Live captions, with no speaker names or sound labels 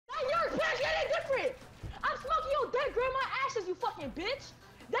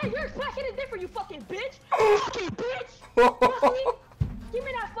Yeah, you're fucking it different, you fucking bitch. Fucking bitch. Give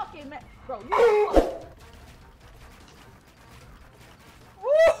me that fucking man, bro. You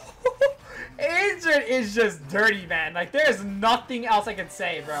Adrian is just dirty, man. Like, there's nothing else I can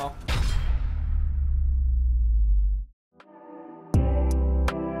say, bro.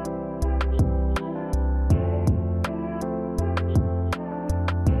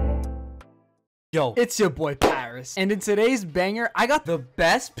 Yo, it's your boy Paris, and in today's banger, I got the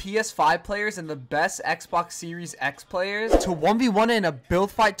best PS5 players and the best Xbox Series X players to 1v1 in a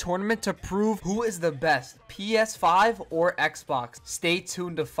build fight tournament to prove who is the best, PS5 or Xbox. Stay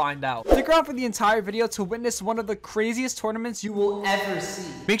tuned to find out. Stick around for the entire video to witness one of the craziest tournaments you will ever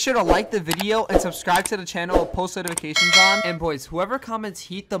see. Make sure to like the video and subscribe to the channel with post notifications on. And boys, whoever comments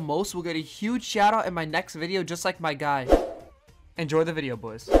heat the most will get a huge shout out in my next video, just like my guy. Enjoy the video,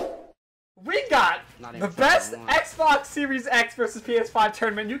 boys. We got the best Xbox Series X versus PS5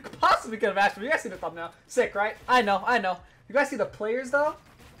 tournament you possibly could have asked for. You guys see the thumbnail? Sick, right? I know. You guys see the players, though?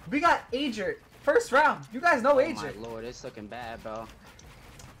 We got Ajert. First round. You guys know Ajert. Oh my lord, it's looking bad, bro.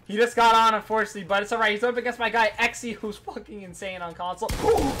 He just got on, unfortunately, but it's alright. He's up against my guy, Exy, who's fucking insane on console.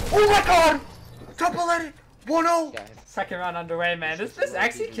 Oh my god! Double edit! 1-0! Second round underway, man. This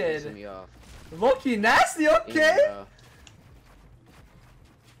Exy kid. Low-key nasty, okay?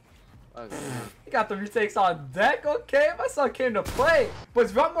 Okay. You got the retakes on deck, okay? My son came to play. But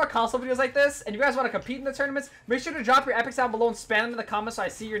if you want more console videos like this, and you guys want to compete in the tournaments, make sure to drop your epics down below and spam them in the comments so I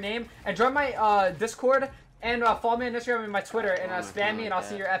see your name. And join my Discord, and follow me on Instagram and my Twitter, and spam me and I'll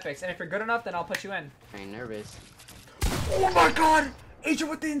see your epics. And if you're good enough, then I'll put you in. I ain't nervous. Oh my god! Agent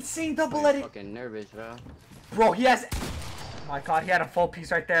with the insane double edit! Fucking nervous, bro. Bro, he has... Oh my god, he had a full piece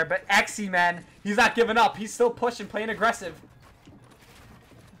right there. But Exy, man, he's not giving up. He's still pushing, playing aggressive.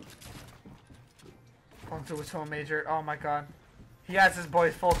 Going through to a major. Oh my god. He has his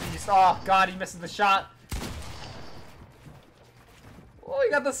boy full piece. Oh god, he misses the shot. Oh, he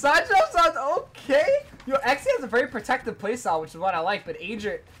got the side jumps on. Okay. Yo, Exy has a very protective playstyle, which is what I like. But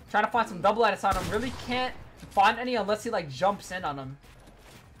Adrian, trying to find some double edits on him, really can't find any unless he like jumps in on him.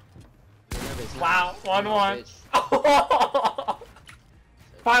 Wow, 1-1.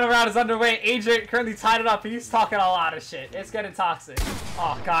 Final round is underway. Adrian currently tied it up. He's talking a lot of shit. It's getting toxic.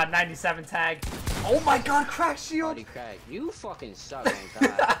 Oh god, 97 tag. Oh my god, crack shield! Crack. You fucking suck, man.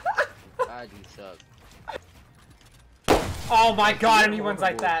 God. God, you suck. Oh my god, anyone's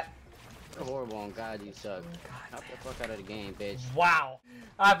like that. You're horrible on God, you suck. Hop the fuck out of the game, bitch. Wow.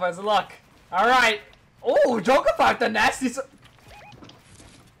 Alright, boys, look. Alright. Oh, Joker the nasty.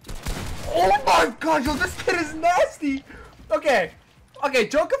 Oh my god, yo, this kid is nasty. Okay. Okay,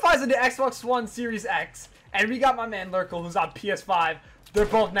 Joker in the Xbox One Series X. And we got my man Lurkle, who's on PS5. They're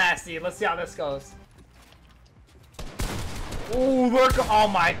both nasty. Let's see how this goes. Oh, Lurkle. Oh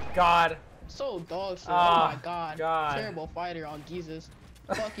my god. So dog shit. Oh my god. Terrible fighter on Jesus.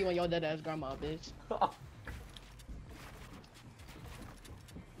 Fuck you and your dead ass grandma, bitch.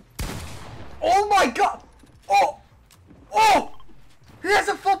 Oh my god. Oh. Oh. He has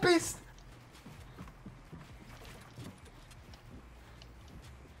a full piece.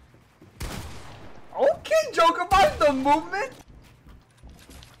 Okay, Joker, the movement.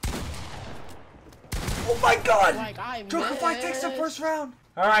 Oh my god! Like Jokerfy takes the first round.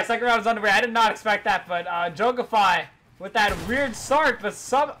 Alright, second round is underway. I did not expect that, but Jokerfy with that weird start, but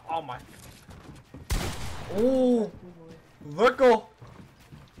some... Oh my... Ooh. Lurkle.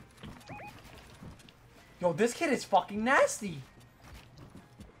 Yo, this kid is fucking nasty.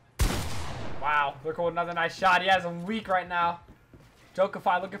 Wow, Lurkle with another nice shot. He has him weak right now.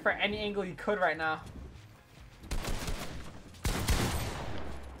 Jokerfy looking for any angle he could right now.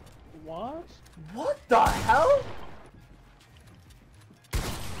 What? What the hell?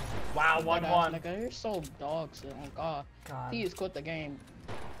 Wow, 1-1. Nigga, you're so dog shit. Oh god. Please quit the game.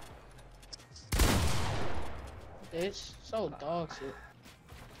 It's so dog shit.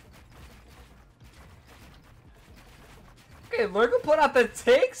 Okay, Lurkle put out the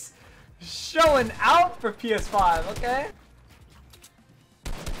takes. Showing out for PS5, okay?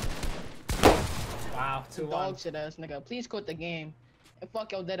 Wow, 2-1. Dog shit ass nigga. Please quit the game. And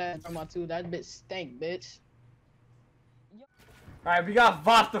fuck your dead ass grandma too. That bitch stink, bitch. Alright, we got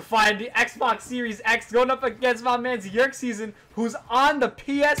Vought to find the Xbox Series X going up against my man's Yerk Season, who's on the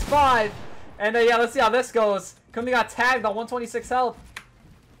PS5. And yeah, let's see how this goes. Currently got tagged on 126 health.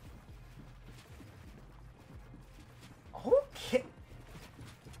 Okay.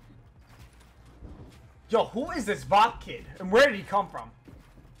 Yo, who is this Vought kid? And where did he come from?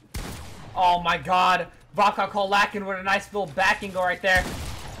 Oh my god. Vought got called lacking with a nice little back angle right there.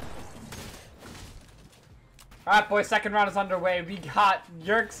 Alright, boys, second round is underway. We got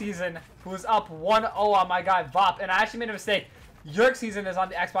Yerk Season, who is up 1-0 on my guy Vop. And I actually made a mistake. Yerk Season is on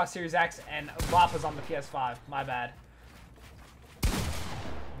the Xbox Series X, and Vop is on the PS5. My bad.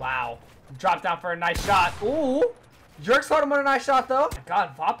 Wow. Dropped down for a nice shot. Ooh. Yerk's caught him with a nice shot, though.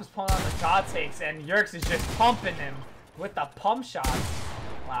 God, Vop is pulling on the god takes, and Yerk's is just pumping him with the pump shots.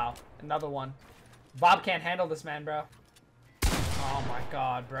 Wow. Another one. Vop can't handle this, man, bro. Oh my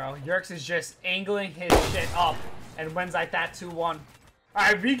god, bro. Yerk's is just angling his shit up and wins like that 2-1.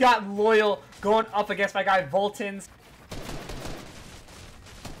 Alright, we got Loyal going up against my guy Voltons.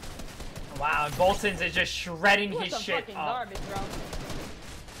 Wow, and Voltons is just shredding his shit up. Garbage, bro.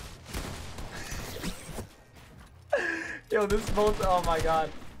 Yo, this Voltons, oh my god.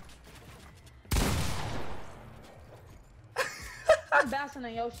 I'm bouncing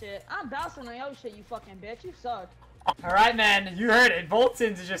on your shit. I'm bouncing on your shit, you fucking bitch. You suck. Alright, man, you heard it.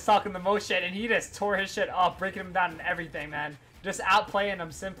 Voltons is just talking the most shit, and he just tore his shit up, breaking him down and everything, man. Just outplaying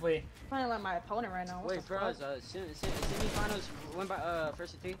him simply. I'm playing like my opponent right now. Wait, bros, semi-finals win by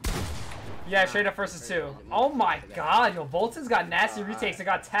first to 3? Yeah, straight up versus 2. Oh my god, yo, Voltons got nasty retakes and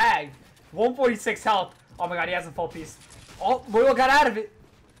got tagged. 146 health. Oh my god, he has a full piece. Oh, Loyal got out of it.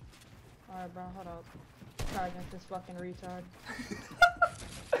 Alright, bro, hold up. Try against this fucking retard.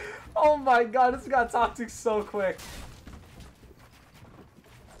 Oh my god, this got toxic so quick.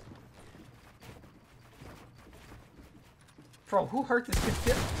 Bro, who hurt this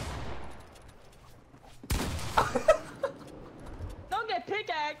kid? Don't get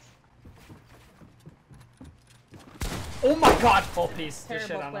pickaxe. Oh my god, full piece.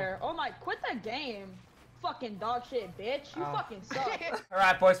 Terrible player. Oh my, quit the game. Fucking dog shit, bitch. You fucking suck.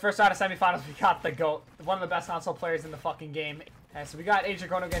 Alright, boys, first round of semifinals, we got the GOAT. One of the best console players in the fucking game. And so we got Adrian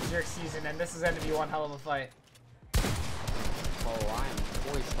going against Yerk Season, and this is going to be one hell of a fight. Oh,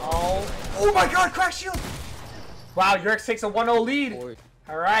 I'm voice. Oh my god, crack shield! Wow, Yerks takes a 1-0 lead.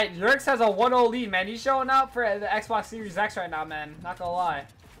 Alright, Yerks has a 1-0 lead, man. He's showing up for the Xbox Series X right now, man. Not gonna lie.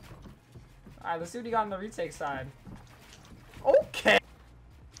 Alright, let's see what he got on the retake side. Okay.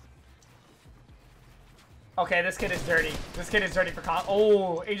 Okay, this kid is dirty. This kid is dirty for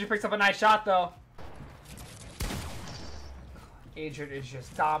Oh, Adrian picks up a nice shot, though. Adrian is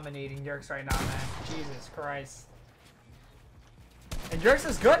just dominating Yerks right now, man. Jesus Christ. And Yerks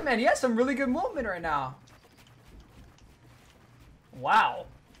is good, man. He has some really good movement right now. Wow.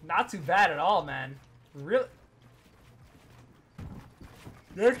 Not too bad at all, man. Really.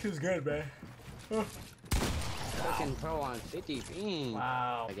 Yerks is good, man. Fucking pro on 50 ping.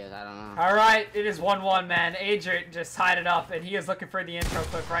 Wow. I guess, I don't know. Alright, it is 1-1, man. Adrian just tied it up, and he is looking for the intro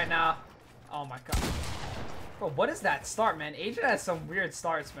clip right now. Oh my god. Bro, what is that start, man? Adrian has some weird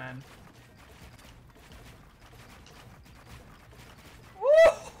starts, man.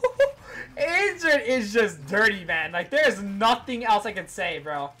 Adrian is just dirty, man. Like, there's nothing else I can say,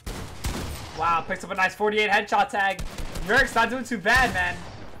 bro. Wow, picks up a nice 48 headshot tag. Yerk's not doing too bad, man.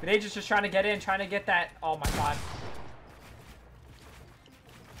 But Adrian's just trying to get in, trying to get that. Oh my god.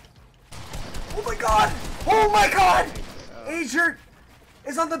 Oh my god! Oh my god! Adrian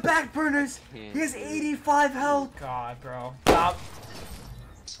is on the back burners. He has 85 health. God, bro. Stop.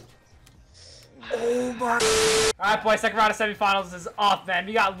 Oh my. Alright, boys, second round of semifinals is off, man.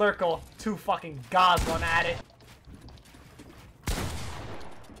 We got Lurkle. Two fucking gods going at it.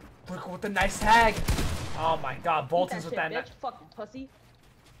 Lurkle with a nice tag. Oh my god, Bolton's with that. Bitch, fucking pussy.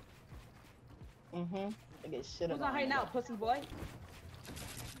 I get shit Who's not hiding out, pussy boy?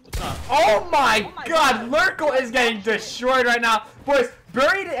 Oh my god, Lurkle is getting destroyed right now. Boys,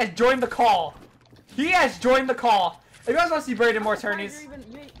 Buried has joined the call. He has joined the call. If you guys want to see Buried in more tourneys,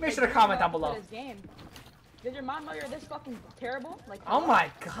 make sure to comment down below. Did your mom know you're this fucking terrible? Like, oh my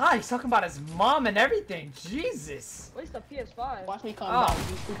god, he's talking about his mom and everything. Jesus. Waste the PS5. Watch me come down,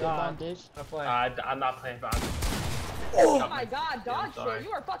 you stupid god. bitch. I'm not playing Bond. Oh my god, dog shit.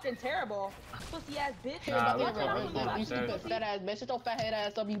 You are fucking terrible. Pussy ass bitch. You stupid fat ass bitch. Shut your fat head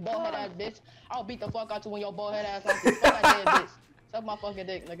ass up, you bald head ass bitch. I'll beat the fuck out you when your bald head ass up. Fuck that head bitch. Suck my fucking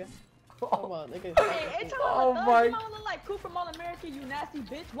dick, nigga. Come on, nigga. Hey, it's oh my. You look like Coop from All America, you nasty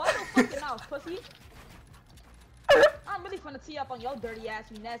bitch. Why your fucking mouth, pussy? I'm really finna tee up on your dirty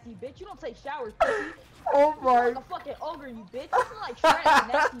ass, you nasty bitch. You don't take showers, pussy. Oh my. You like a fucking ogre, you bitch. You smell like Shrek,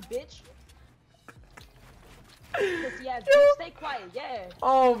 you nasty bitch. Pussy ass bitch, stay quiet, yeah.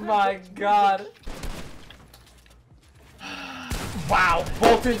 Oh my god. Wow,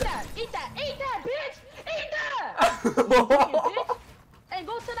 Bolton. Eat that, bitch! Eat that! Bitch. And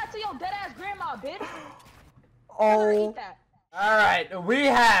go send that to your dead ass grandma, bitch. Oh. Alright, we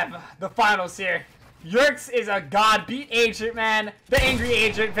have the finals here. Yerks is a god, beat Agent, man. The angry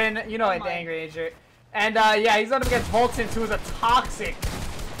Agent, Vin. You know it, the angry Agent. And yeah, he's up against Voltins, who is a toxic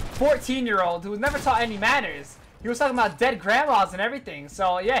 14-year-old who was never taught any manners. He was talking about dead grandmas and everything.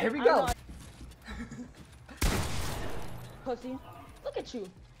 So yeah, here we go. Pussy, look at you.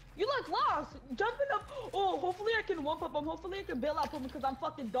 You look lost. Jumping up. Oh, hopefully I can one-up him. Hopefully I can bail out him because I'm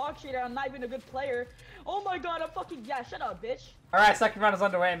fucking dog shit and I'm not even a good player. Oh my god, I'm fucking, yeah, shut up, bitch. Alright, second round is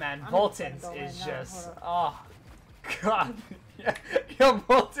underway, man. Voltins is just, oh, god. Yeah. Yo,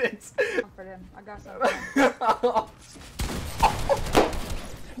 Voltins. For them. I got something.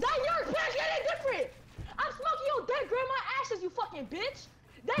 That yours pack ain't different. I'm smoking your dead grandma ashes, you fucking bitch.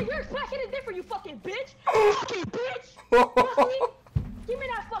 That yours pack ain't different, you fucking bitch. Fucking bitch. Pussy. Give me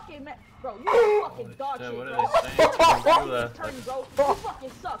that fucking man. Bro, you are fucking dog shit, bro. You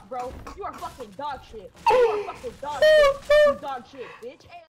fucking suck, bro. You are fucking dog shit. You are fucking dog shit. You dog shit.